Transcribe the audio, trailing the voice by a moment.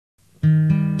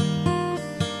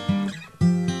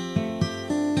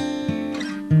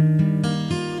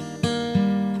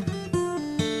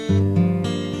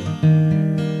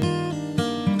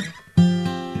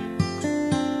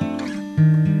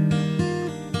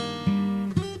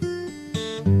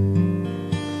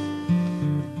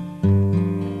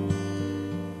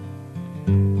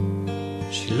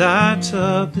lights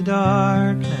up the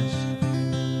darkness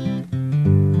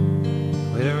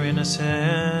with her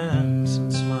innocence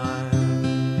and smile.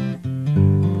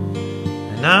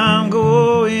 And I'm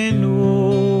going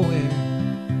nowhere,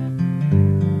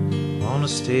 wanna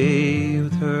stay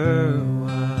with her a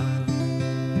while,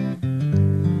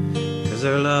 'cause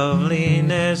her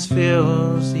loveliness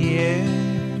fills the air,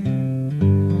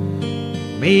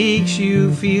 makes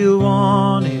you feel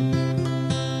wanted.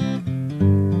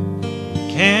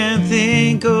 Can't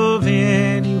think of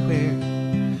anywhere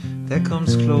that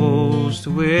comes close to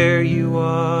where you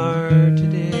are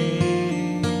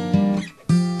today.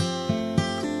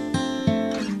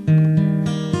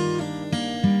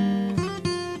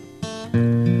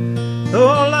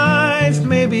 Though life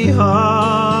may be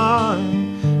hard,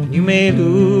 you may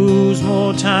lose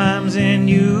more times than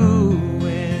you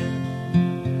win,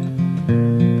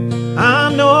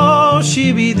 I know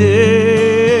she'll be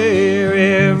there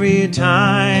every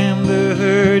time the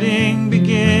hurting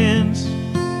begins,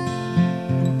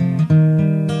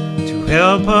 to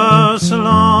help us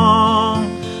along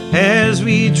as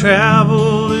we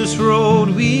travel this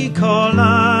road we call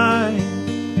life.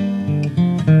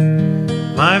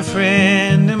 My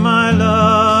friend and my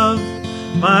love,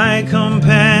 my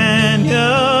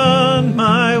companion,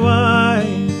 my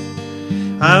wife,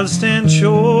 I'll stand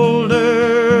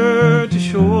shoulder to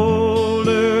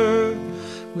shoulder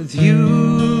with you.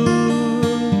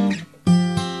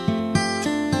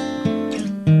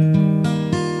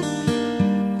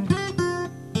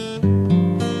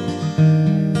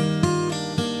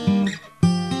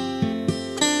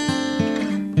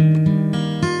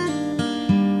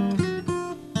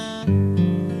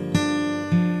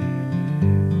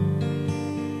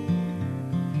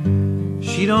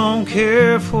 She don't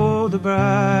care for the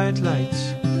bright lights,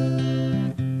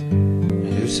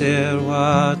 who said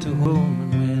what to whom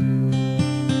and when.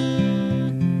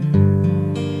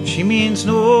 She means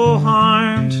no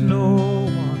harm to no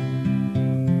one,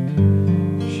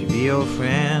 she'll be your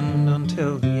friend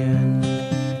until the end.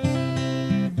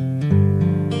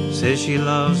 Says she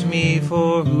loves me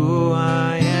for who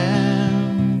I am.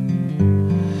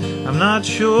 I'm not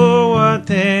sure what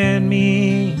that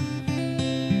means,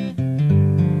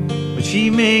 she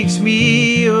makes me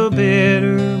a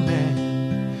better man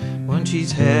when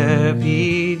she's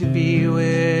happy to be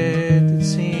with, it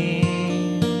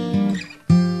seems.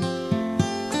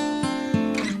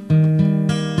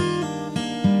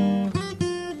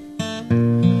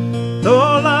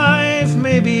 Though life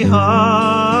may be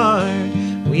hard,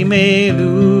 we may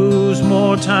lose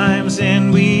more times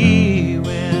than we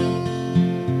win,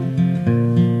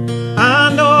 I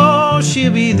know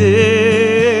she'll be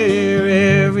there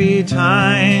every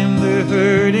time the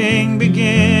hurting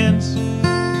begins,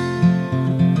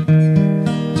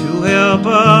 to help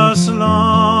us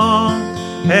along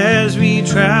as we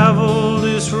travel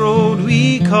this road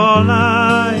we call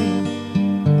life.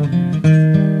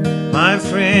 My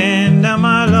friend